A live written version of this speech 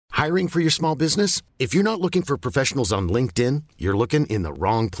Hiring for your small business? If you're not looking for professionals on LinkedIn, you're looking in the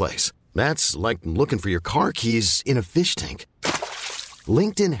wrong place. That's like looking for your car keys in a fish tank.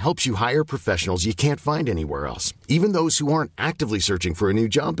 LinkedIn helps you hire professionals you can't find anywhere else, even those who aren't actively searching for a new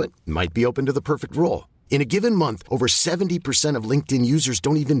job but might be open to the perfect role. In a given month, over 70% of LinkedIn users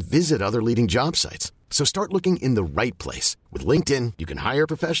don't even visit other leading job sites. So start looking in the right place. With LinkedIn, you can hire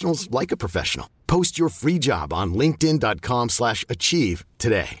professionals like a professional. Post your free job on linkedin.com/achieve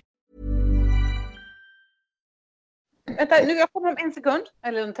today. Vänta, nu jag kommer om 1 sekund.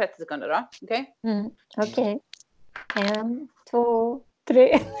 Eller om 30 sekunder då. Okej? Okej. 1, 2,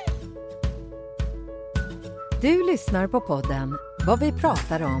 3. Du lyssnar på podden Vad vi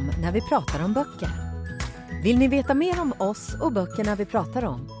pratar om när vi pratar om böcker. Vill ni veta mer om oss och böckerna vi pratar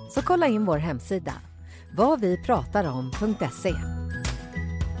om, så kolla in vår hemsida vadvipratarom.se.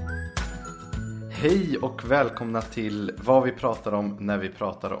 Hej och välkomna till Vad vi pratar om när vi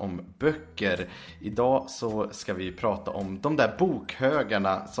pratar om böcker. Idag så ska vi prata om de där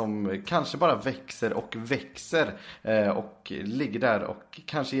bokhögarna som kanske bara växer och växer och ligger där och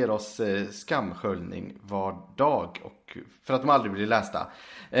kanske ger oss skamsköljning var dag och för att de aldrig blir lästa.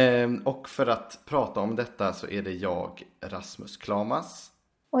 Och för att prata om detta så är det jag, Rasmus Klamas.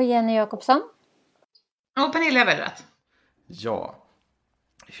 Och Jenny Jakobsson. Och Pernilla Wellrath. Ja.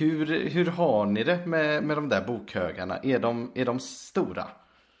 Hur har ni det med de där bokhögarna? Är de stora?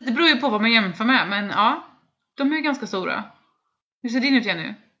 Det beror ju på vad man jämför med, men ja, de är ganska stora. Hur ser din ut igen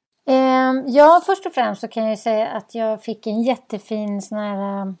nu? Ja, först och främst så kan jag säga att jag fick en jättefin sån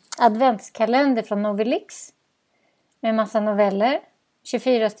här adventskalender från Novelix. Med massa noveller.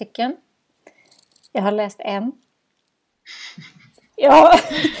 24 stycken. Jag har läst en. Ja,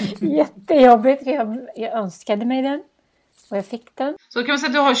 jättejobbigt. Jag önskade mig den. Och jag fick den. Så kan man säga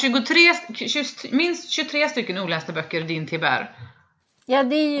att du har minst 23 stycken olästa böcker i din TBR. Ja,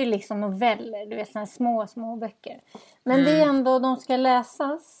 det är ju liksom noveller. Du vet, såna små böcker. Men det är ändå, de ska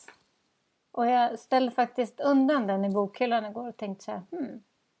läsas. Och jag ställde faktiskt undan den i bokhyllan igår och tänkte så här.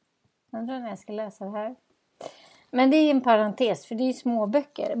 Undrar när jag ska läsa det här. Men det är en parentes, för det är ju små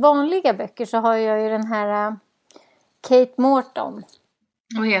böcker. Vanliga böcker så har jag ju den här Kate Morton.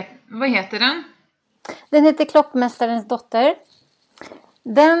 Vad heter den? Den heter Klockmästarens dotter.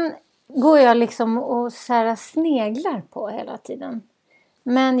 Den går jag liksom och så här sneglar på hela tiden.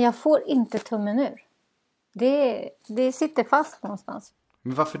 Men jag får inte tummen ur. Det sitter fast någonstans.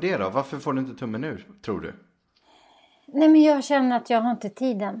 Men varför det då? Varför får du inte tummen ur, tror du? Nej, men jag känner att jag har inte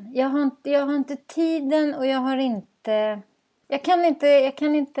tiden. Jag har inte tiden och jag har inte... Jag kan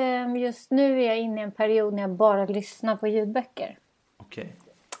inte, just nu är jag inne i en period när jag bara lyssnar på ljudböcker. Okej.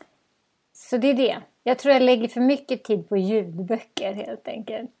 Så det är det. Jag tror jag lägger för mycket tid på ljudböcker helt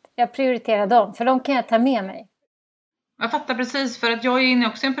enkelt. Jag prioriterar dem, för de kan jag ta med mig. Jag fattar precis, för att jag är inne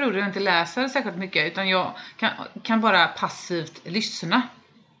också i en period där jag inte läser särskilt mycket. Utan jag kan bara passivt lyssna.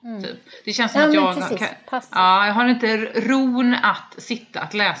 Typ. Det känns som att jag har inte ron att sitta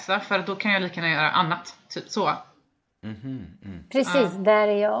att läsa. För då kan jag lika gärna göra annat. Typ så. Precis, där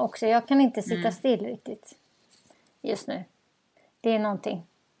är jag också. Jag kan inte sitta still riktigt just nu. Det är någonting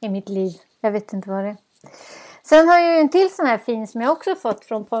i mitt liv. Jag vet inte vad det är. Sen har jag ju en till sån här fin som jag också fått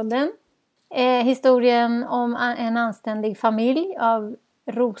från podden. Historien om en anständig familj av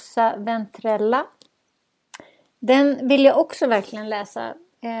Rosa Ventrella. Den vill jag också verkligen läsa.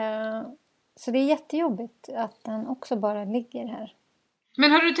 Så det är jättejobbigt att den också bara ligger här.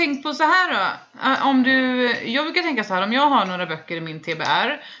 Men har du tänkt på så här då? Jag brukar tänka så här, om jag har några böcker i min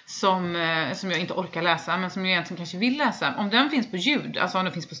TBR som jag inte orkar läsa, men som jag egentligen kanske vill läsa. Om den finns på ljud, alltså om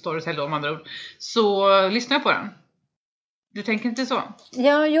den finns på Storytel då, om andra ord, så lyssnar jag på den. Du tänker inte så?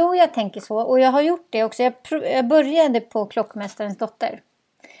 Ja, jo, jag tänker så. Och jag har gjort det också. Jag började på Klockmästarens dotter.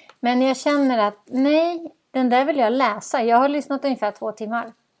 Men jag känner att nej, den där vill jag läsa. Jag har lyssnat ungefär 2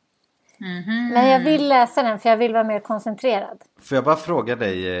 timmar. Men jag vill läsa den för jag vill vara mer koncentrerad. Får jag bara fråga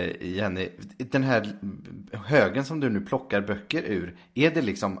dig, Jenny, den här högen som du nu plockar böcker ur, är det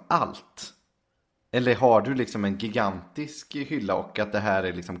liksom allt? Eller har du liksom en gigantisk hylla och att det här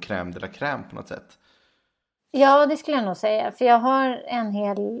är liksom crème de la crème på något sätt? Ja, det skulle jag nog säga. För jag har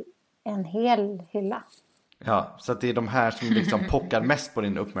en hel hylla. Ja, så att det är de här som liksom pockar mest på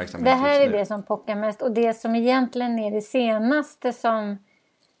din uppmärksamhet. Det här är det som pockar mest. Och det som egentligen är det senaste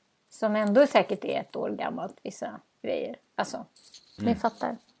som ändå säkert är 1 år gammalt, vissa grejer. Alltså, ni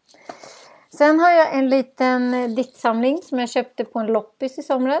fattar. Sen har jag en liten diktsamling som jag köpte på en loppis i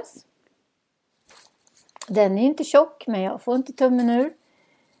somras. Den är inte tjock, men jag får inte tummen ur.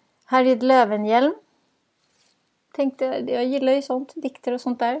 Harriet Löwenhjelm. Tänkte, jag gillar ju sånt, dikter och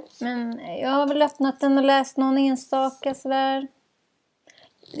sånt där. Men jag har väl öppnat den och läst någon enstaka sådär.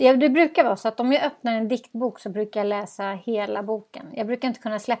 det brukar vara så att om jag öppnar en diktbok så brukar jag läsa hela boken. Jag brukar inte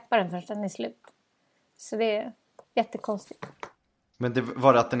kunna släppa den förrän den är slut. Så det är jättekonstigt. Men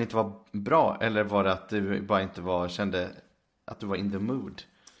var det att den inte var bra? Eller var det att du bara inte kände att du var in the mood?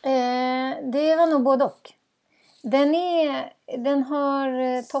 Det var nog både och. Den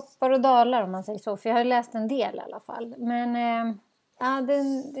har toppar och dalar om man säger så. För jag har läst en del i alla fall. Men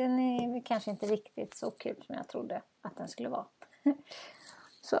den är kanske inte riktigt så kul som jag trodde att den skulle vara.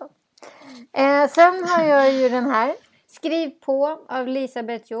 Så. Sen har jag ju den här. Skriv på av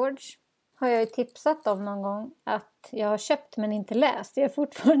Elisabeth George. Har jag ju tipsat om någon gång att jag har köpt men inte läst. Jag har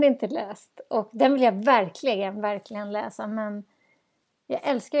fortfarande inte läst. Och den vill jag verkligen läsa. Men jag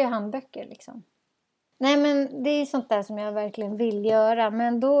älskar ju handböcker liksom. Nej, men det är sånt där som jag verkligen vill göra.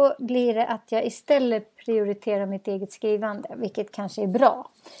 Men då blir det att jag istället prioriterar mitt eget skrivande. Vilket kanske är bra.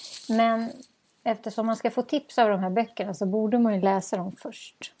 Men eftersom man ska få tips av de här böckerna så borde man ju läsa dem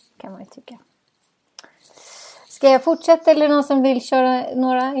först. Kan man ju tycka. Ska jag fortsätta eller någon som vill köra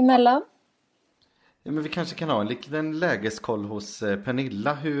några emellan? Ja, men vi kanske kan ha en liten lägeskoll hos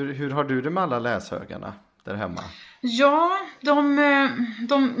Pernilla. Hur har du det med alla läshögarna där hemma? Ja,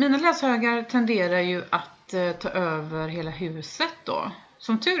 mina läshögar tenderar ju att ta över hela huset då.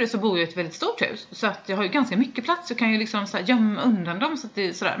 Som tur är så bor jag i ett väldigt stort hus. Så att jag har ju ganska mycket plats. Jag kan ju liksom så här gömma undan dem. Så att det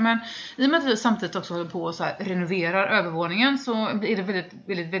är sådär. Men i och med att vi samtidigt också håller på och så här renoverar övervåningen. Så är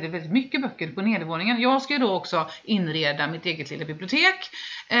det väldigt mycket böcker på nedervåningen. Jag ska ju då också inreda mitt eget lilla bibliotek.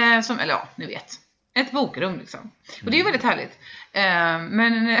 Eller ja, ni vet. Ett bokrum liksom. Och det är ju väldigt härligt.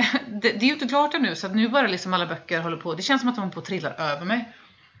 Men det är ju inte klart ännu. Så att nu bara liksom alla böcker håller på. Det känns som att de håller på att trilla över mig.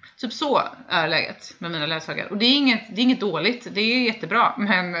 Typ så är läget med mina läshögar. Och det är inget dåligt. Det är jättebra.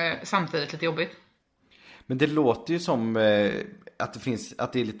 Men samtidigt lite jobbigt. Men det låter ju som att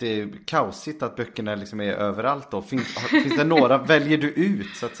det är lite kaosigt. Att böckerna liksom är överallt då. Finns det några, väljer du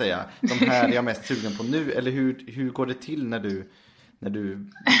ut så att säga? De här är jag mest sugen på nu. Eller hur går det till när du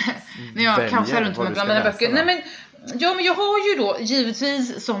jag kaosar runt med mina böcker. Nej, men jag har ju då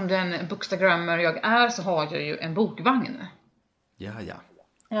givetvis som den bookstagrammer jag är så har jag ju en bokvagn.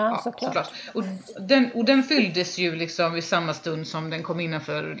 Ja, såklart. Och den fylldes ju liksom i samma stund som den kom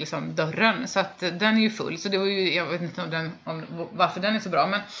innanför liksom dörren. Så att den är ju full. Så det var ju, jag vet inte varför den är så bra.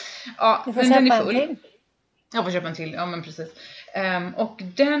 Men ja, du får köpa den är full. En till. Jag får köpa en till, ja men precis. Och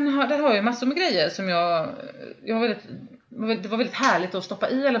där har jag massor med grejer som det var väldigt härligt att stoppa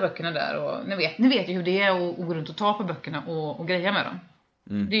i alla böckerna där. Och ni vet ju hur det är att gå runt och ta på böckerna och greja med dem.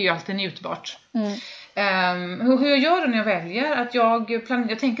 Det är ju alltid njutbart. Hur jag gör då när jag väljer att jag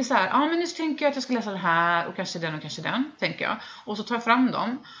tänker så här, men nu tänker jag att jag ska läsa det här och kanske den, tänker jag. Och så tar jag fram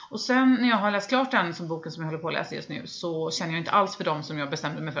dem. Och sen när jag har läst klart den som boken som jag håller på att läsa just nu så känner jag inte alls för dem som jag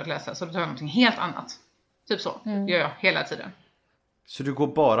bestämde mig för att läsa. Så då tar jag någonting helt annat. Typ så gör jag hela tiden. Så du går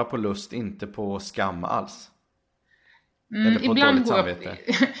bara på lust, inte på skam alls? Eller på dåligt samvete?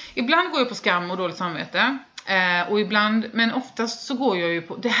 Ibland går jag på skam och dåligt samvete. Och ibland, men oftast så går jag ju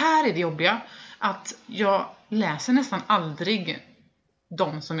på, det här är det jobbiga, att jag läser nästan aldrig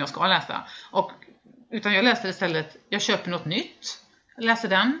de som jag ska läsa. Utan jag läser istället, jag köper något nytt, läser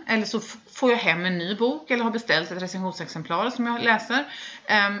den, eller så får jag hem en ny bok eller har beställt ett recensionsexemplar som jag läser.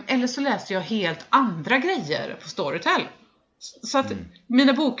 Eller så läser jag helt andra grejer på Storytel. Så att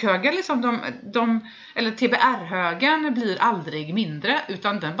mina bokhögar liksom, eller TBR-högen blir aldrig mindre,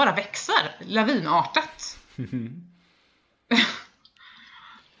 utan den bara växer lavinartat.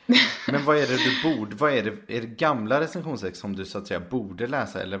 Men vad är det du borde, är det gamla recensionsex som du så att säga borde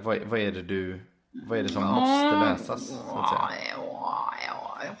läsa, eller vad är det som måste läsas så att säga?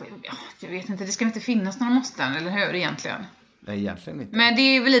 Jag vet inte, det ska inte finnas några måsten, eller hur egentligen? Nej, egentligen inte. Men det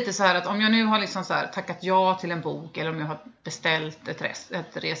är väl lite så här att om jag nu har liksom så här tackat ja till en bok, eller om jag har beställt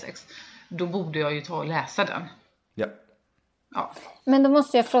ett resex, då borde jag ju ta och läsa den. Ja. Men då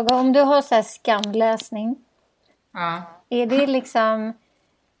måste jag fråga, om du har så här skamläsning, är det liksom,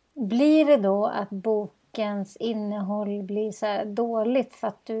 blir det då att bokens innehåll blir så här dåligt för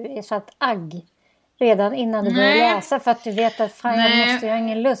att du är så att agg redan innan du börjar läsa, för att du vet att jag har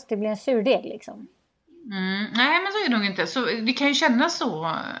ingen lust, det blir en surdeg liksom? Nej, men så är det nog inte. Så det kan ju kännas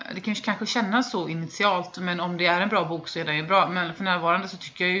så. Det kan ju kanske kännas så initialt. Men om det är en bra bok så är den ju bra. Men för närvarande så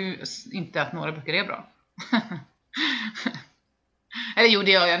tycker jag ju inte att några böcker är bra. Eller jo,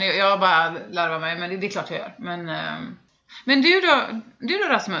 det gör jag. Jag bara larvar mig. Men det är klart jag gör. Men du då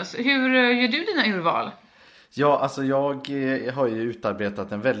Rasmus, hur gör du dina urval? Ja, alltså jag har ju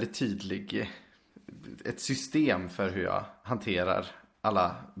utarbetat en väldigt tydlig ett system för hur jag hanterar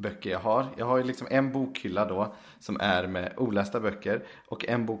alla böcker jag har. Jag har ju liksom en bokhylla då som är med olästa böcker och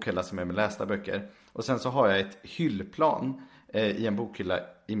en bokhylla som är med lästa böcker. Och sen så har jag ett hyllplan i en bokhylla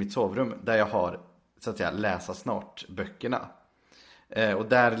i mitt sovrum där jag har, så att säga, läsa snart böckerna. Och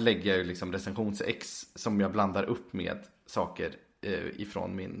där lägger jag ju liksom recensionsex som jag blandar upp med saker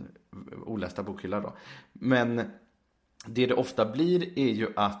ifrån min olästa bokhylla då. Men det ofta blir är ju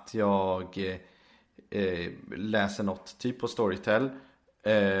att jag läser något typ på Storytel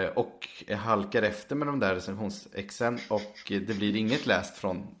och halkar efter med de där recensionsexen och det blir inget läst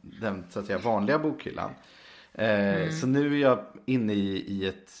från den, så att säga, vanliga bokhyllan. Så nu är jag inne i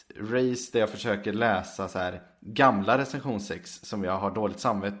ett race där jag försöker läsa så här gamla recensionsex som jag har dåligt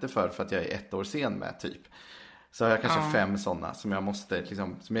samvete för att jag är 1 år sen med typ. Så har jag kanske 5 sådana som jag måste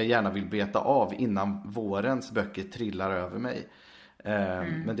liksom, som jag gärna vill beta av innan vårens böcker trillar över mig.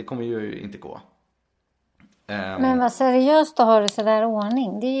 Men det kommer ju inte gå. Men vad seriöst att ha det så där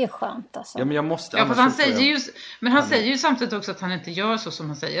ordning. Det är ju skönt alltså. Ja, men jag måste. Ja, han säger ju samtidigt också att han inte gör så som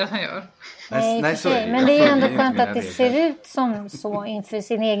han säger att han gör. Nej, så är det. Men det är ändå skönt att det ser ut som så inför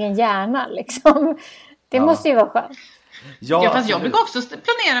sin egen hjärna liksom. Det måste ju vara skönt. Ja, fast jag brukar också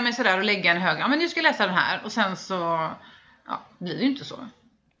planera mig sådär och lägga en hög. Ja, men nu ska jag läsa den här. Och sen så blir det ju inte så.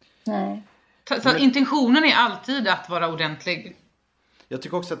 Nej. Så intentionen är alltid att vara ordentlig. Jag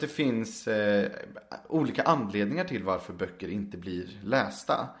tycker också att det finns olika anledningar till varför böcker inte blir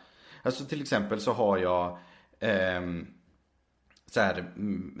lästa. Alltså till exempel så har jag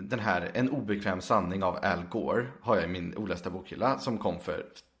En obekväm sanning av Al Gore har jag i min olästa bokhylla som kom för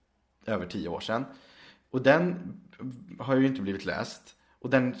över 10 år sedan. Och den har ju inte blivit läst. Och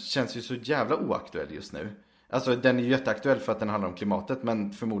den känns ju så jävla oaktuell just nu. Alltså den är ju jätteaktuell för att den handlar om klimatet.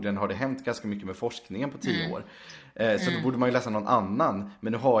 Men förmodligen har det hänt ganska mycket med forskningen på 10 år. Så då borde man ju läsa någon annan.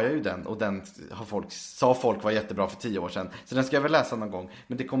 Men nu har jag ju den. Och den sa folk var jättebra för 10 år sedan. Så den ska jag väl läsa någon gång.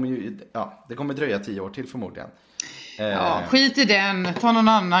 Men det kommer ju det kommer dröja 10 år till förmodligen. Skit i den. Ta någon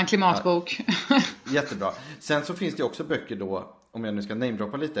annan klimatbok. Jättebra. Sen så finns det också böcker då, om jag nu ska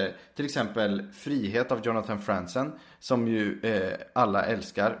namedroppa lite. Till exempel Frihet av Jonathan Franzen. Som ju alla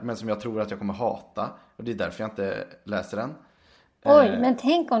älskar. Men som jag tror att jag kommer hata. Och det är därför jag inte läser den. Oj, men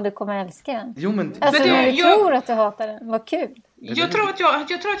tänk om du kommer älska den. Jo, men alltså jag tror att du hatar den. Vad kul. Jag tror att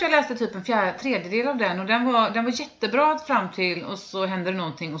jag läste typ en tredjedel av den. Och den var jättebra fram till. Och så hände det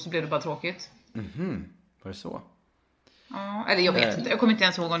någonting och så blev det bara tråkigt. Var det så? Ja, eller jag vet inte. Jag kommer inte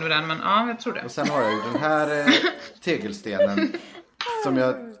ens ihåg om det var den. Men ja, jag tror det. Och sen har jag ju den här tegelstenen. Som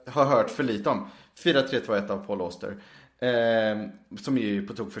jag har hört för lite om. 4321 av Paul Auster. Som är ju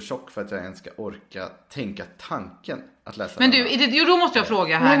på tok för tjock för att jag ens ska orka tänka tanken att läsa. Men du, då måste jag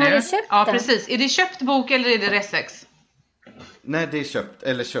fråga här nu. Ja, precis. Är det köpt bok eller är det resex? Nej, det är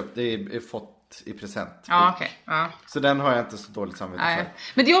köpt. Det är fått i present. Ja, okej. Ja. Så den har jag inte så dåligt samvete för.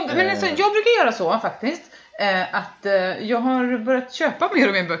 Men jag brukar göra så faktiskt. Att jag har börjat köpa mer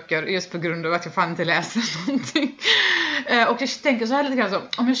och mer böcker just på grund av att jag fan inte läser någonting. Och jag tänker så här lite grann så.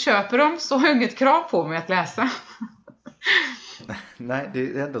 Om jag köper dem så har jag inget krav på mig att läsa. Nej, det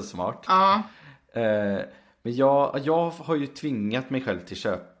är ändå smart. Ja. Men jag har ju tvingat mig själv till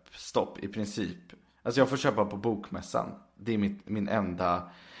köpstopp i princip. Alltså jag får köpa på bokmässan. Det är min enda.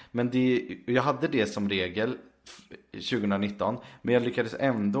 Men jag hade det som regel 2019. Men jag lyckades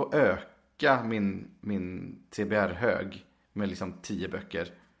ändå öka min TBR-hög med liksom 10 böcker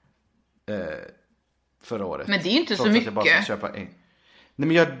förra året. Men det är inte så mycket. mycket. Bara ska köpa en.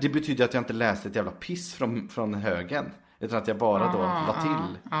 Nej, men det betyder att jag inte läste ett jävla piss från högen. Utan att jag bara då la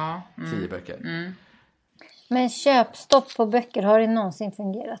till 10 böcker. Men köpstopp på böcker, har det någonsin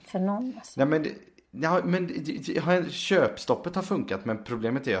fungerat för någon? Alltså? Nej, men köpstoppet har funkat. Men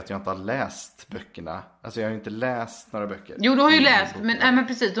problemet är att jag inte har läst böckerna. Alltså jag har inte läst några böcker. Jo, du har ju läst. Men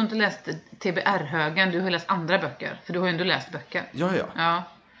precis, du har inte läst TBR-högen. Du har läst andra böcker. För du har ju ändå läst böcker. Ja.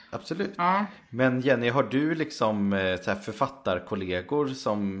 Absolut. Ja. Men Jenny, har du liksom så här författarkollegor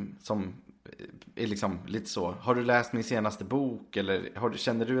som är liksom lite så? Har du läst min senaste bok? Eller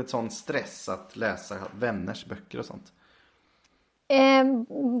känner du ett sån stress att läsa vänners böcker och sånt?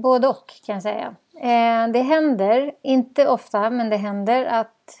 Både och kan jag säga. Det händer, inte ofta, men det händer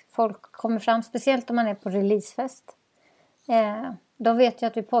att folk kommer fram, speciellt om man är på releasefest. De vet ju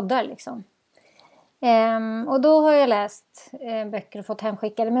att vi poddar liksom. Och då har jag läst böcker och fått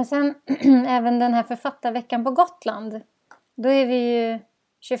hemskickade. Men sen även den här författarveckan på Gotland. Då är vi ju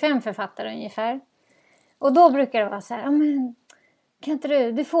 25 författare ungefär. Och då brukar det vara så här, men kan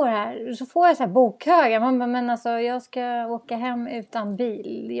inte du får här. Så får jag så här bokhögar. Man bara, men alltså jag ska åka hem utan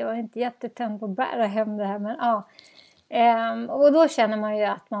bil. Jag är inte jättetänd på att bära hem det här. Men ja. Och då känner man ju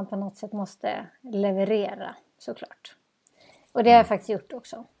att man på något sätt måste leverera, såklart. Och det har jag faktiskt gjort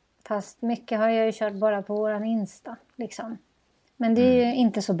också. Fast mycket har jag ju kört bara på våran Insta liksom. Men det är ju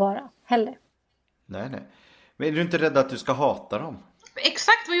inte så bara heller. Nej. Men är du inte rädd att du ska hata dem?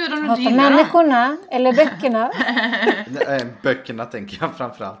 Exakt, vad gör de när du Hata gillar dem? människorna eller böckerna? Böckerna tänker jag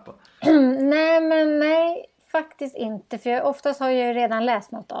framförallt på. Nej, faktiskt inte. För oftast har jag ju redan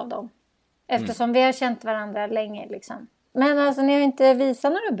läst något av dem. Eftersom vi har känt varandra länge liksom. Men alltså ni har inte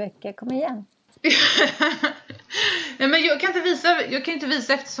visat några böcker, kom igen. Nej, men jag kan inte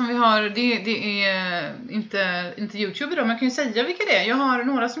visa eftersom vi har det är inte YouTube idag, men jag kan ju säga vilka det är. Jag har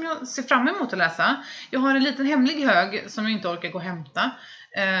några som jag ser fram emot att läsa. Jag har en liten hemlig hög som jag inte orkar gå och hämta.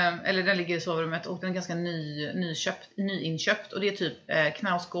 Eller den ligger i sovrummet och den är ganska nyinköpt. Och det är typ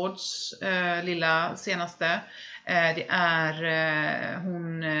Knausgårds lilla senaste. Det är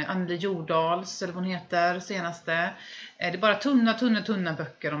hon Anneli Jordals, eller vad hon heter, senaste. Det är bara tunna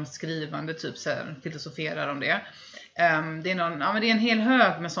böcker om skrivande, typ så här, filosoferar om det. Det är en hel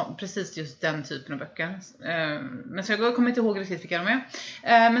hög med precis just den typen av böcker. Men så jag kommer inte ihåg riktigt vilka de är.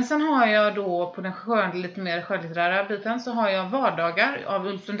 Men sen har jag då på den lite mer skönlitterära biten så har jag Vardagar av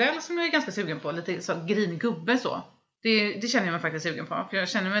Ulf Lundell som jag är ganska sugen på. Lite så grinig gubbe så. Det känner jag mig faktiskt sugen på. För jag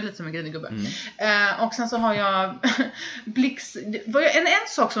känner mig lite som en grinig gubbe. Och sen så har jag en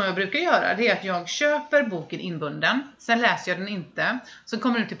sak som jag brukar göra, det är att jag köper boken inbunden. Sen läser jag den inte. Så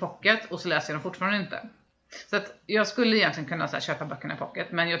kommer den till pocket och så läser jag den fortfarande inte. Så att jag skulle egentligen kunna så här, köpa böckerna i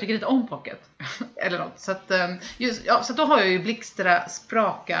pocket. Men jag tycker inte om pocket. Eller något. Så att då har jag ju Blixtra,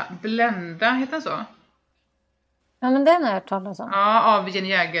 Spraka, Blända, heter den så? Ja, men den har jag hört talas om. Ja, av Jenny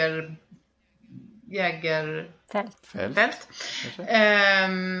Jägerfält.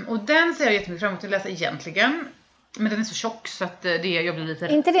 Och den ser jag jättemycket fram emot att läsa egentligen. Men den är så tjock så att jag blir lite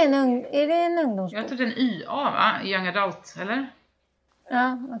rädd. Inte det är det en ungdomsbok? Jag tror det är en YA, va? Young Adult, eller?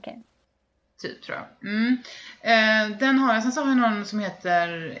 Ja, okej. Typ, tror jag. Den har jag. Sen så har jag någon som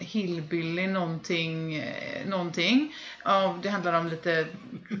heter Hillbilly någonting. Det handlar om lite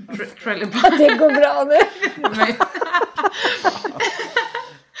trailerpark. Det går bra nu.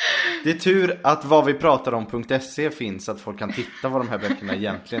 Det är tur att vad vi pratar om.se finns, att folk kan titta vad de här böckerna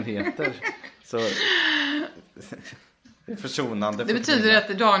egentligen heter. Så det är försonande. Det betyder att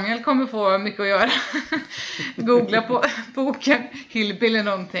Daniel kommer få mycket att göra. Googla på boken Hillbilly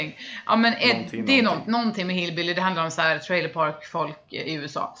någonting. Ja, men det är någonting med Hillbilly. Det handlar om så här trailerpark folk i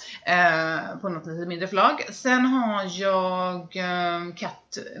USA. På något lite mindre förlag. Sen har jag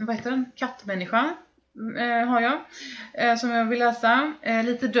Kattmänniska. Har jag som jag vill läsa.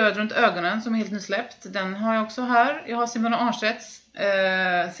 Lite död runt ögonen som är helt nysläppt. Den har jag också här. Jag har Simon Arnstedts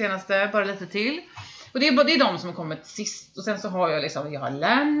senaste, bara lite till. Och det är de som har kommit sist. Och sen så har jag jag har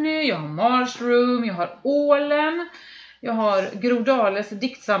Lanny, jag har Marsroom, jag har Ålen, jag har Grodales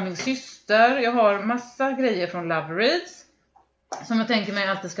diktsamling Syster, jag har massa grejer från Love Reads som jag tänker mig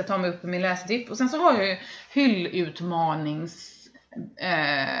alltid ska ta mig upp i min läsdipp. Och sen så har jag ju hyllutmanings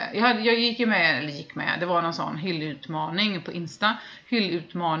jag gick med, det var någon sån hyllutmaning på Insta.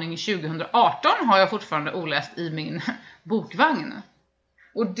 Hyllutmaning 2018 har jag fortfarande oläst i min bokvagn.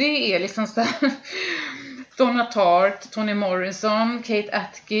 Och det är liksom så här, Donna Tartt, Toni Morrison, Kate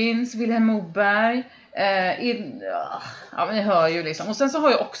Atkins, Vilhelm Moberg. Ja, men ni hör ju liksom. Och sen så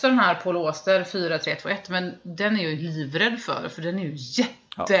har jag också den här Paul Auster 4321, men den är jag ju livrädd för den är ju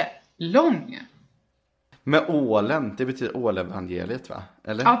jättelång. Med ålen, det betyder ålevangeliet, va?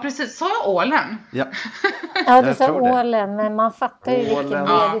 Eller? Ja, precis. Sa jag ålen? Ja. Ja, du sa ålen, men man fattar ju vilken det är.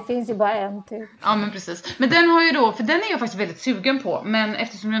 Ja. Det finns ju bara en typ. Ja, men precis. Men den har ju då, för den är jag faktiskt väldigt sugen på. Men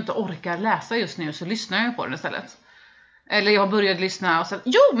eftersom jag inte orkar läsa just nu så lyssnar jag på den istället. Eller jag började lyssna och så...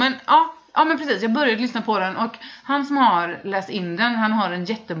 Ja, men precis. Jag började lyssna på den. Och han som har läst in den, han har en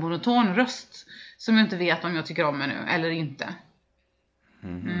jättemonoton röst. Som jag inte vet om jag tycker om ännu, eller inte.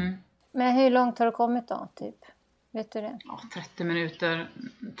 Men hur långt har du kommit då, typ? Vet du det? Ja, 30 minuter.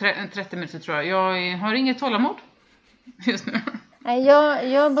 30 minuter tror jag. Jag har inget tålamod just nu. Nej,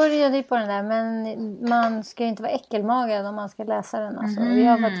 jag började ju på den där, men man ska ju inte vara äckelmagad om man ska läsa den. Alltså.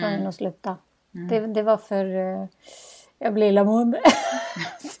 Jag var tvungen att sluta. Det var för... jag blir illamående.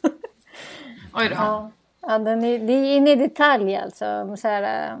 Oj då. Ja, det är inne i detalj alltså. Så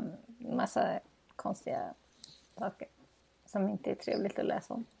här, massa konstiga saker som inte är trevligt att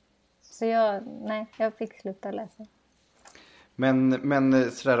läsa om. Så jag fick sluta läsa.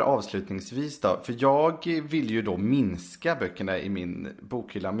 Men sådär avslutningsvis då. För jag vill ju då minska böckerna i min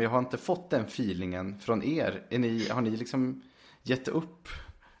bokhylla. Men jag har inte fått den feelingen från er. Har ni liksom gett upp?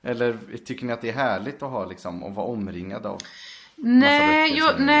 Eller tycker ni att det är härligt att ha liksom, att vara omringad av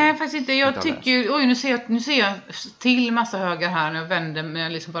nej, faktiskt inte. Jag tycker, nu ser jag till massa högar här. När jag vände mig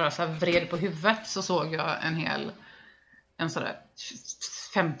liksom bara så här vred på huvudet, så såg jag en sådär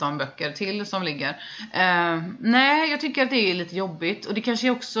 15 böcker till som ligger. Nej, jag tycker att det är lite jobbigt. Och det kanske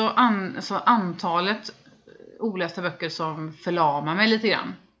är också antalet olästa böcker som förlamar mig lite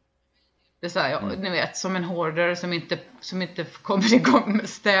grann. Det är så här, ni vet, som en hoarder som inte kommer igång med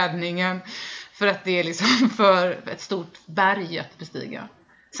städningen. För att det är liksom för ett stort berg att bestiga.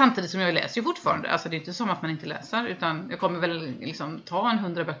 Samtidigt som jag läser ju fortfarande. Alltså det är inte som att man inte läser. Utan jag kommer väl liksom ta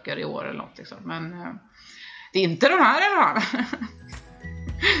 100 böcker i år eller något liksom. Men det är inte de här eller här.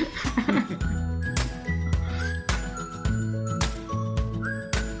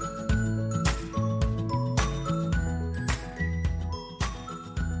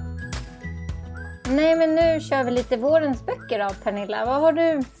 Nej, men nu kör vi lite vårens böcker då, Pernilla. Vad har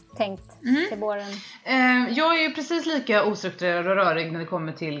du tänkt till våren? Jag är ju precis lika ostrukturerad och rörig när det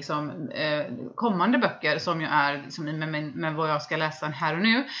kommer till liksom, kommande böcker som jag är liksom, med vad jag ska läsa här och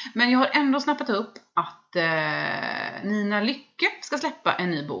nu. Men jag har ändå snappat upp att Nina Lycke ska släppa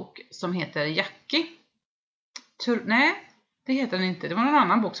en ny bok som heter Jackie. Nej, det heter den inte. Det var någon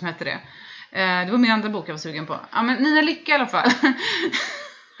annan bok som hette det. Det var min andra bok jag var sugen på. Ja, men Nina Lycke i alla fall.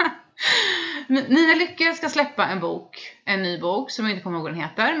 Nina Lycke ska släppa en ny bok som jag inte kommer ihåg vad den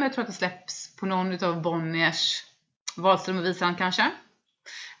heter, men jag tror att det släpps på någon av Bonniers Wahlström och Visan kanske.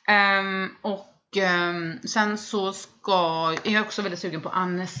 Sen så är jag också väldigt sugen på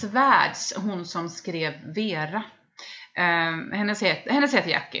Anne Svärds, hon som skrev Vera. Hennes heter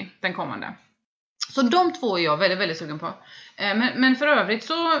Jackie, den kommande. Så de två är jag väldigt, väldigt sugen på. Men för övrigt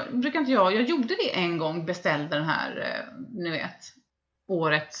så brukar inte jag gjorde det en gång, beställde den här, ni vet,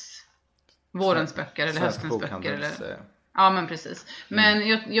 vårens böcker eller höstens böcker eller... Ja, men precis. Men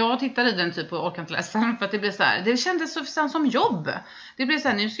jag tittar i den typ och orkar inte läsa den för att det blir så här, det kändes så som jobb. Det blir så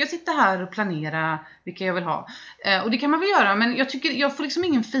här, nu ska jag sitta här och planera vilka jag vill ha. Och det kan man väl göra, men jag får liksom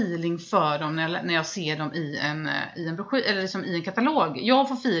ingen feeling för dem när jag ser dem i en broschyr eller liksom i en katalog. Jag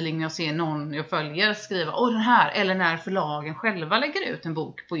får feeling när jag ser någon jag följer skriva den här, eller när förlagen själva lägger ut en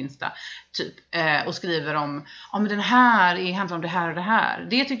bok på Insta typ och skriver om men den här handlar om det här och det här.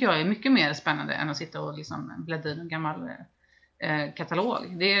 Det tycker jag är mycket mer spännande än att sitta och liksom bläddra i en gammal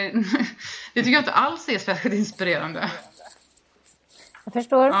katalog. Det tycker jag inte alls är särskilt inspirerande. Jag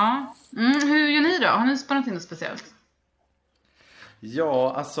förstår. Ja. Hur gör ni då? Har ni spannat in något speciellt?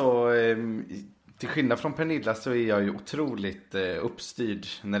 Ja, alltså till skillnad från Pernilla så är jag ju otroligt uppstyrd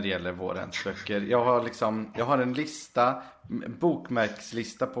när det gäller vårens böcker. Jag har en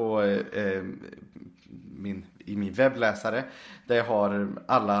bokmärkslista på i min webbläsare där jag har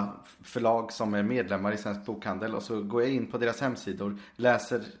alla förlag som är medlemmar i Svensk Bokhandel, och så går jag in på deras hemsidor,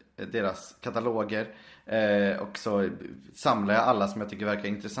 läser deras kataloger och så samlar jag alla som jag tycker verkar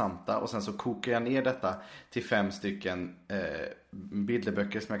intressanta, och sen så kokar jag ner detta till 5 stycken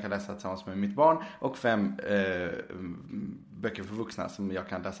bilderböcker som jag kan läsa tillsammans med mitt barn, och 5 böcker för vuxna som jag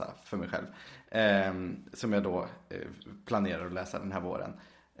kan läsa för mig själv, som jag då planerar att läsa den här våren.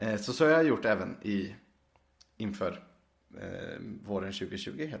 Så har jag gjort även inför våren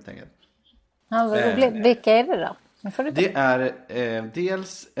 2020 helt enkelt. Ja, vad roligt. Vilka är det då? Det är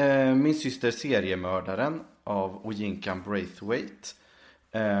dels Min syster seriemördaren av Ojinkan Braithwaite,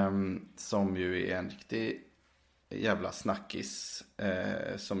 som ju är en riktig jävla snackis,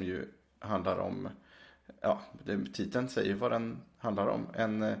 som ju handlar om, titeln säger vad den handlar om,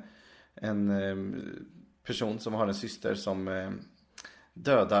 en person som har en syster som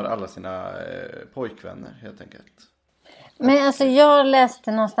dödar alla sina pojkvänner helt enkelt. Men alltså jag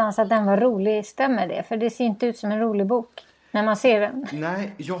läste någonstans att den var rolig. Stämmer det? För det ser inte ut som en rolig bok när man ser den.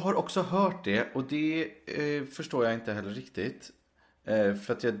 Nej, jag har också hört det, och det förstår jag inte heller riktigt.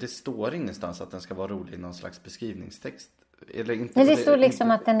 För att det står ingenstans att den ska vara rolig i någon slags beskrivningstext. Eller inte. Men det står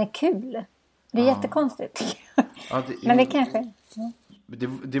liksom att den är kul. Det är jättekonstigt. Ja, men det kanske... Ja.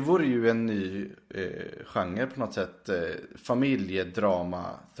 Det vore ju en ny genre på något sätt. Familjedrama,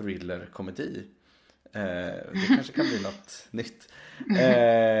 thriller, komedi. Det kanske kan bli något nytt.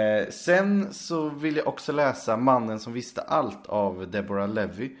 Sen så vill jag också läsa Mannen som visste allt av Deborah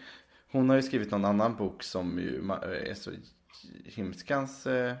Levy. Hon har ju skrivit någon annan bok som ju är så himskans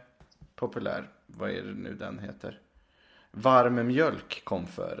populär. Vad är det nu den heter? Varm mjölk kom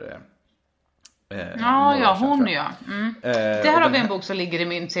för hon ja. Det här har vi en bok som ligger i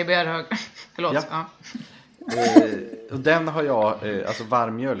min CBR-hög. Förlåt. Ja. Och den har jag, alltså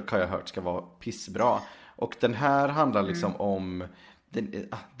Varm mjölk har jag hört ska vara pissbra. Och den här handlar liksom om, det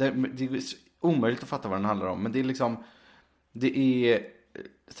är omöjligt att fatta vad den handlar om, men det är liksom, det är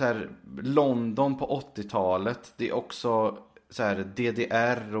så här London på 80-talet, det är också så här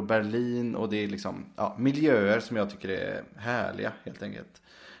DDR och Berlin, och det är liksom miljöer som jag tycker är härliga helt enkelt.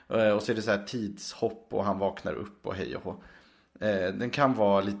 Och så är det så här tidshopp och han vaknar upp och hej och hå. Den kan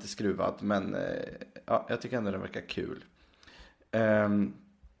vara lite skruvad, men jag tycker ändå den verkar kul.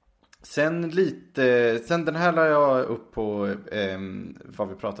 Sen den här la jag upp på vad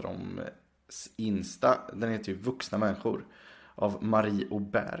vi pratade om Insta. Den heter ju Vuxna människor av Marie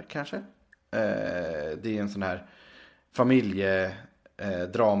Aubert kanske. Det är en sån här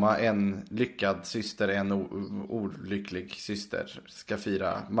familjedrama. En lyckad syster, en olycklig syster ska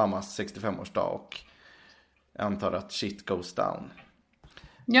fira mammas 65-årsdag och jag antar att shit goes down.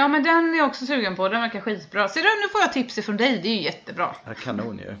 Ja, men den är jag också sugen på. Den verkar skitbra. Så nu får jag tips ifrån dig. Det är ju jättebra. Ja,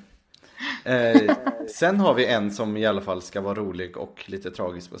 kanon ju. Sen har vi en som i alla fall ska vara rolig och lite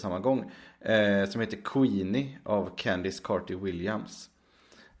tragisk på samma gång. Som heter Queenie av Candice Carty Williams.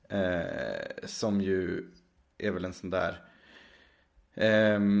 Som ju är väl en sån där...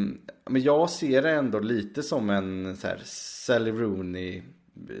 men jag ser det ändå lite som en så här Sally Rooney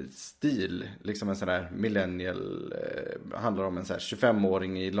stil, liksom en sån där millennial, handlar om en så här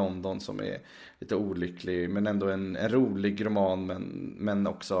 25-åring i London som är lite olycklig men ändå en rolig roman, men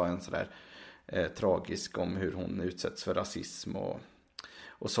också en sån där tragisk om hur hon utsätts för rasism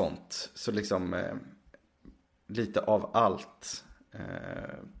och sånt, så liksom lite av allt.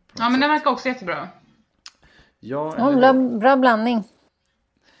 Ja, men den verkar också jättebra. Ja, bra blandning.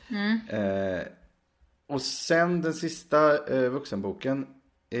 Och sen den sista vuxenboken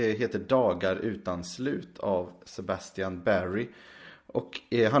heter Dagar utan slut av Sebastian Barry. Och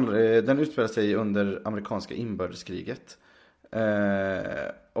den utspelar sig under amerikanska inbördeskriget.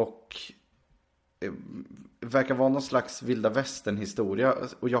 Och verkar vara någon slags vilda västern historia.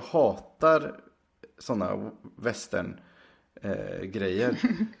 Och jag hatar sådana västern grejer.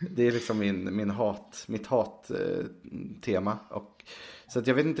 Det är liksom mitt hattema. Och så att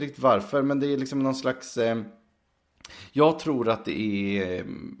jag vet inte riktigt varför, men det är liksom någon slags jag tror att det är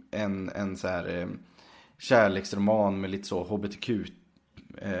en så här kärleksroman med lite så HBTQ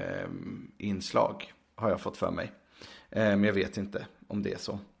inslag, har jag fått för mig. Men jag vet inte om det är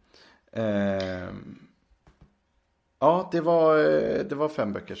så. Ja, det var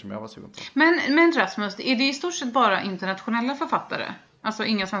 5 böcker som jag var sugen på. Men Rasmus, är det i stort sett bara internationella författare? Alltså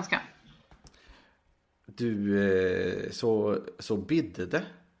inga svenska? Du, så bidde det.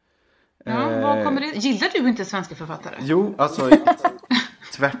 Ja, vad kommer det? Gillar du inte svenska författare? Jo, alltså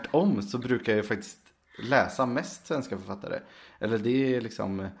tvärtom så brukar jag faktiskt läsa mest svenska författare. Eller det är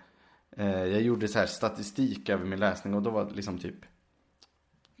liksom jag gjorde så här statistik över min läsning och då var det liksom typ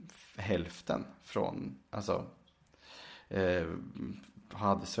hälften från, alltså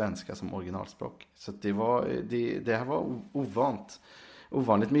hade svenska som originalspråk. Så det här var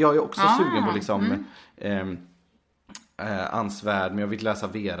ovanligt. Men jag är också sugen på liksom Ansvärd, men jag vill läsa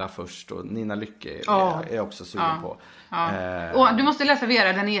Vera först, och Nina Lycke är jag också sugen på. Och du måste läsa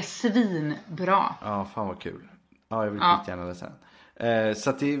Vera, den är svinbra. Ja, fan vad kul. Ja, jag vill gärna läsa den. Så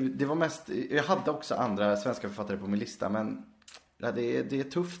att det var mest, jag hade också andra svenska författare på min lista, men det är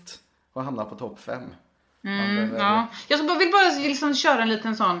tufft att hamna på topp 5. Ja. Jag vill bara liksom köra en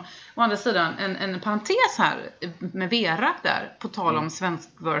liten sån, å andra sidan, en parentes här med Vera där, på tal om svensk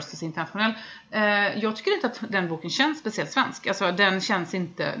versus internationell. Jag tycker inte att den boken känns speciellt svensk. Alltså det känns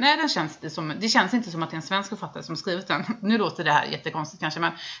inte som att det är en svensk författare som skrivit den. Nu låter det här jättekonstigt kanske,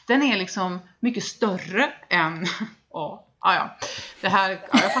 men den är liksom mycket större än jag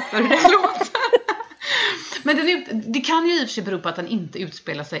fattar hur det låter. Men det kan ju i och för sig bero på att den inte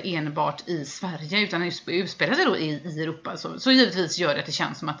utspelar sig enbart i Sverige, utan den utspelar sig då i Europa. Så givetvis gör det att det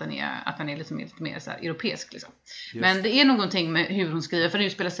känns som att den är lite mer så här europeisk liksom. Men det är någonting med hur hon skriver, för den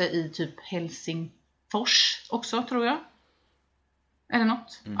utspelar sig i typ Helsingfors också, tror jag. Eller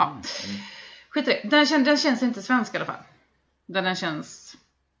något. Skit i det. Den känns inte svensk i alla fall. Den känns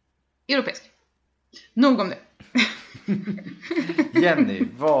europeisk. Nog om det. Jenny,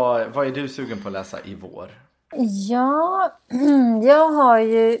 vad är du sugen på att läsa i vår? Ja,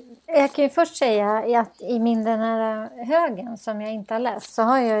 jag kan ju först säga att i den här högen som jag inte har läst, så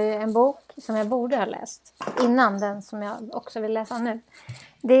har jag ju en bok som jag borde ha läst innan den som jag också vill läsa nu.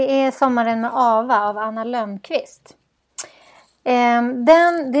 Det är Sommaren med Ava av Anna Lönnqvist. Det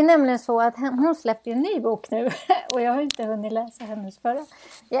är nämligen så att hon släppte en ny bok nu och jag har inte hunnit läsa hennes förra.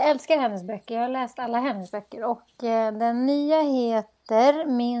 Jag älskar hennes böcker, jag har läst alla hennes böcker, och den nya heter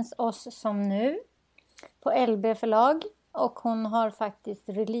Minns oss som nu på LB förlag, och hon har faktiskt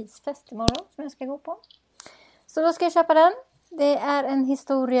releasefest imorgon som jag ska gå på. Så då ska jag köpa den. Det är en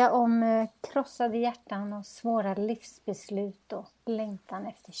historia om krossade hjärtan och svåra livsbeslut och längtan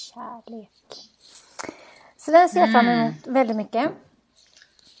efter kärlek. Så den ser jag fram emot väldigt mycket.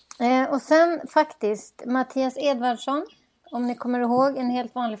 Och sen faktiskt Mattias Edvardsson, om ni kommer ihåg En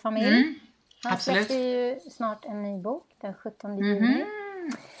helt vanlig familj. Han släpper ju snart en ny bok den 17 juni.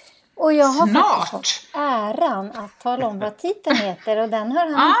 Och jag har Snart. faktiskt fått äran att tala om vad titeln heter. Och den har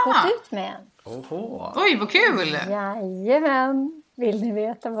han inte gått ut med än. Oho. Oj, vad kul! Jajamän. Vill ni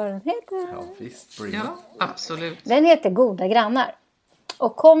veta vad den heter? Ja, visst. Ja, absolut. Den heter Goda grannar.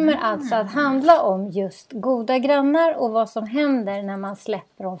 Och kommer alltså att handla om just goda grannar och vad som händer när man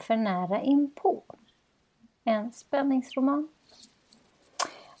släpper dem för nära inpå. En spänningsroman.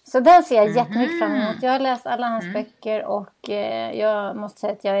 Så den ser jag jättemycket fram emot. Jag har läst alla hans böcker och jag måste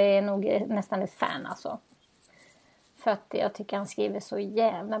säga att jag är nog nästan ett fan alltså. För att jag tycker han skriver så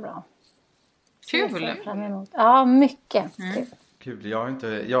jävla bra. Kul! Fram emot. Ja, mycket kul. Kul.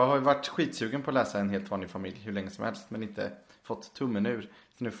 Jag har varit skitsugen på att läsa En helt vanlig familj hur länge som helst men inte fått tummen ur.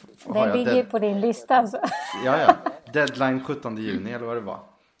 Så nu har Den ligger på din lista alltså. Ja. Deadline 17 juni eller vad det var.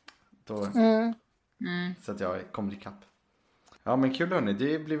 Då, så att jag kommer ikapp. Ja men kul hörni,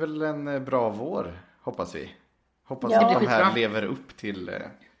 det blir väl en bra vår hoppas vi. Hoppas att de här lever upp till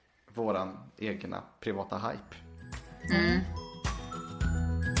våran egna privata hype.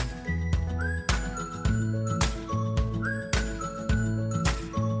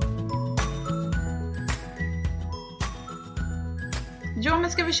 Ja,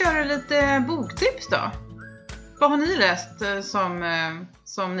 men ska vi köra lite boktips då? Vad har ni läst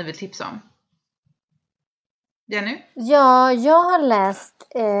som ni vill tipsa om? Jenny? Ja, jag har läst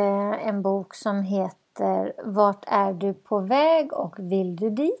en bok som heter Vart är du på väg och vill du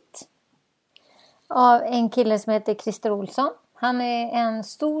dit? Av en kille som heter Christer Olsson. Han är en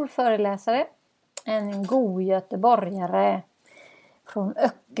stor föreläsare. En god göteborgare från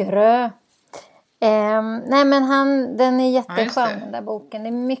Öckerö. Nej men den är jätteskön den där boken. Det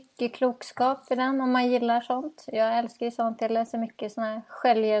är mycket klokskap i den om man gillar sånt. Jag älskar ju sånt. Jag läser mycket såna här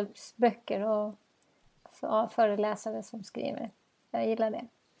självhjälpsböcker och föreläsare som skriver. Jag gillar det.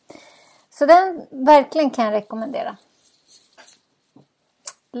 Så den verkligen kan jag rekommendera.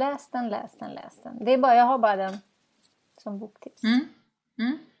 Läs den. Det är bara, jag har bara den som boktips.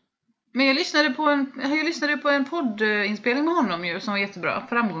 Men jag lyssnade på en poddinspelning med honom ju, som var jättebra.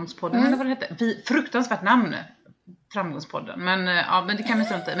 Framgångspodden, eller vad det hette. Fruktansvärt namn. Framgångspodden. Men det kan vi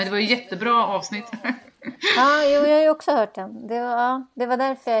strunta i. Men det var ju jättebra avsnitt. Ja, jag har ju också hört den. Det var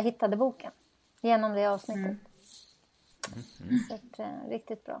därför jag hittade boken. Genom det avsnittet. Så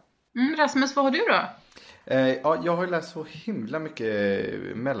riktigt bra. Rasmus, vad har du då? Jag har läst så himla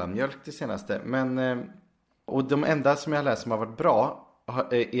mycket mellanmjölk det senaste. Och de enda som jag har läst som har varit bra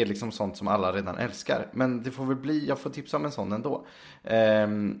är liksom sånt som alla redan älskar. Men det får väl bli, jag får tipsa om en sån ändå.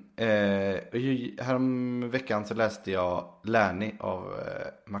 Härom veckan så läste jag Lärni av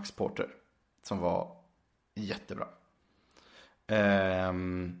Max Porter. Som var jättebra.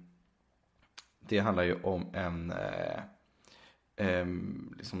 Det handlar ju om en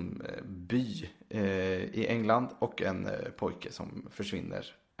by i England och en pojke som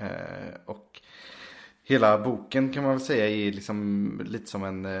försvinner. Och hela boken kan man väl säga är liksom lite som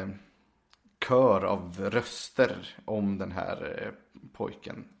en kör av röster om den här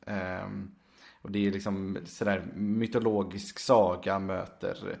pojken. Och det är liksom sådär mytologisk saga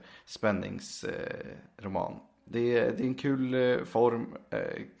möter spänningsroman. Det är en kul form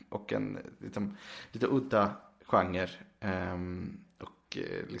och en liksom, lite udda genre. Och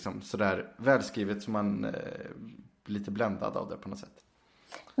liksom sådär välskrivet som man blir lite bländad av det på något sätt.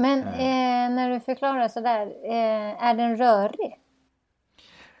 Men när du förklarar sådär, är den rörig?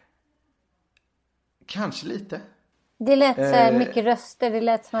 Kanske lite. Det lät så här mycket röster, det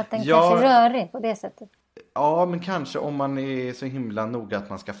lät som att den kanske är rörig på det sättet. Ja, men kanske om man är så himla noga att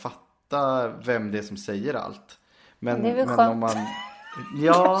man ska fatta vem det är som säger allt. Men, det är väl men skönt. om man...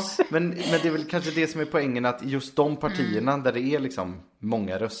 Ja, men det är väl kanske det som är poängen, att just de partierna där det är liksom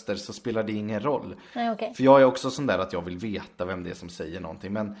många röster så spelar det ingen roll. Nej, okay. För jag är också sån där att jag vill veta vem det är som säger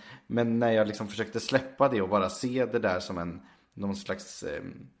någonting. Men när jag liksom försökte släppa det och bara se det där som någon slags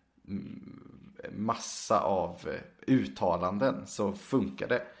massa av uttalanden så funkar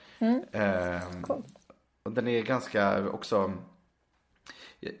det. Coolt. Och den är ganska också...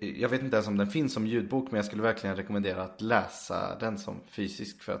 Jag vet inte ens om den finns som ljudbok, men jag skulle verkligen rekommendera att läsa den som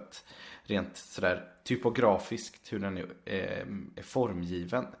fysisk, för att rent sådär typografiskt hur den är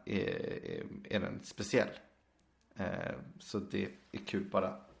formgiven är den speciell. Så det är kul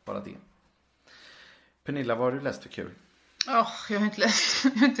bara det. Pernilla, vad har du läst för kul? Jag har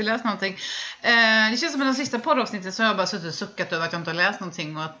inte läst någonting. Det känns som att de sista poddavsnittet så har jag bara suttit och suckat över att jag inte har läst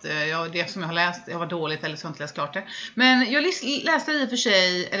någonting och att det som jag har läst har varit dåligt eller så har jag inte läst klart det. Men jag läste i och för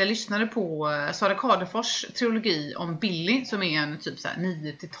sig, eller lyssnade på Sara Cardefors trilogi om Billy, som är en typ så här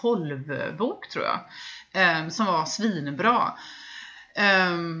 9-12 bok tror jag, som var svinbra.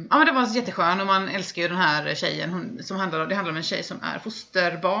 Ja, men det var jätteskön och man älskar ju den här tjejen det handlar om en tjej som är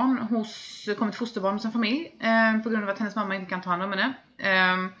kommer till fosterbarn hos en familj på grund av att hennes mamma inte kan ta hand om henne.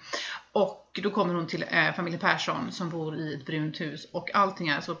 Och då kommer hon till familjen Persson som bor i ett brunt hus och allting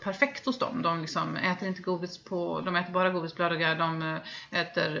är så perfekt hos dem. De liksom äter inte de äter bara godis på lördagar, de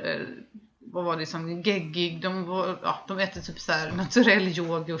äter vad var det som geggig, de äter typ så här naturell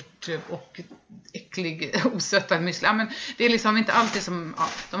yoghurt och äcklig osöta müsli. Ja, men det är liksom inte alltid som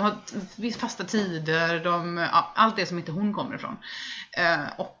de har fasta tider, allt det som inte hon kommer ifrån.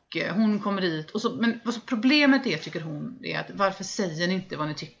 Och hon kommer dit men vad problemet är, tycker hon, är att varför säger ni inte vad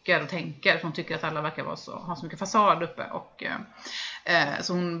ni tycker och tänker, för hon tycker att alla verkar ha så mycket fasad uppe och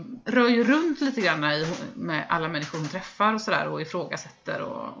så hon rör ju runt lite grann med alla människor hon träffar och sådär och ifrågasätter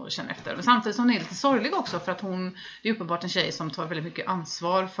och känner efter. Men samtidigt som hon är lite sorglig också, för att det är uppenbart en tjej som tar väldigt mycket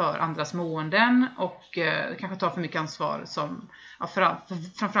ansvar för andras måenden och kanske tar för mycket ansvar som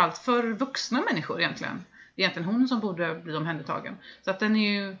framförallt för vuxna människor egentligen. Det är egentligen hon som borde bli omhändertagen. Så att den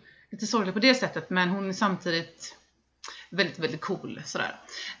är ju lite sorglig på det sättet, men hon är samtidigt väldigt, väldigt cool sådär.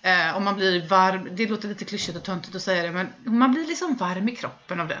 Och man blir varm, det låter lite klyschigt och töntigt att säga det, men man blir liksom varm i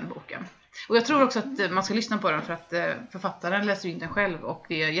kroppen av den boken. Och jag tror också att man ska lyssna på den för att författaren läser in den själv och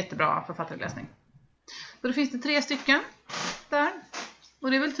det är jättebra författarläsning. Så då finns det 3 stycken där.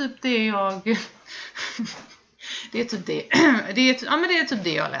 Och det är väl typ det jag det är typ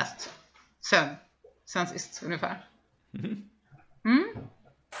det jag har läst sen sist ungefär.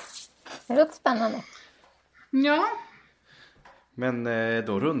 Det låter spännande. Ja. Men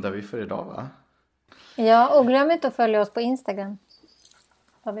då rundar vi för idag, va? Ja, och glöm inte att följa oss på Instagram.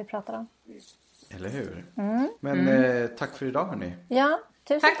 Vad vi pratar om. Eller hur? Men tack för idag, hörni. Ja,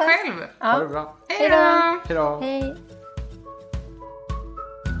 tusen tack. Tack själv. Ha det bra. Hej då. Hej då. Hej.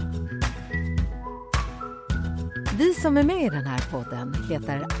 Vi som är med i den här podden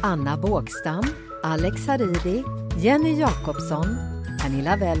heter Anna Bågstam, Alex Hariri, Jenny Jakobsson,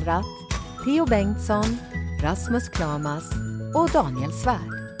 Pernilla Wellrath, Theo Bengtsson, Rasmus Klamas och Daniel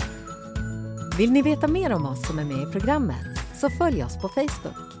Svärd. Vill ni veta mer om oss som är med i programmet så följ oss på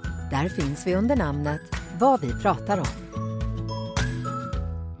Facebook. Där finns vi under namnet Vad vi pratar om.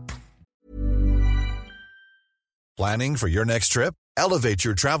 Planning for your next trip? Elevate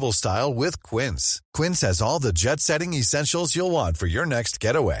your travel style with Quince. Quince has all the jet-setting essentials you'll want for your next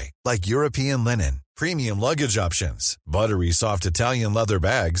getaway, like European linen, premium luggage options, buttery soft Italian leather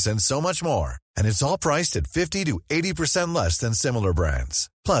bags, and so much more. And it's all priced at 50 to 80% less than similar brands.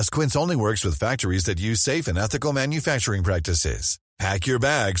 Plus, Quince only works with factories that use safe and ethical manufacturing practices. Pack your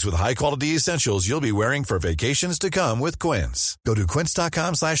bags with high-quality essentials you'll be wearing for vacations to come with Quince. Go to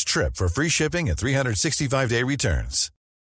quince.com/trip for free shipping and 365-day returns.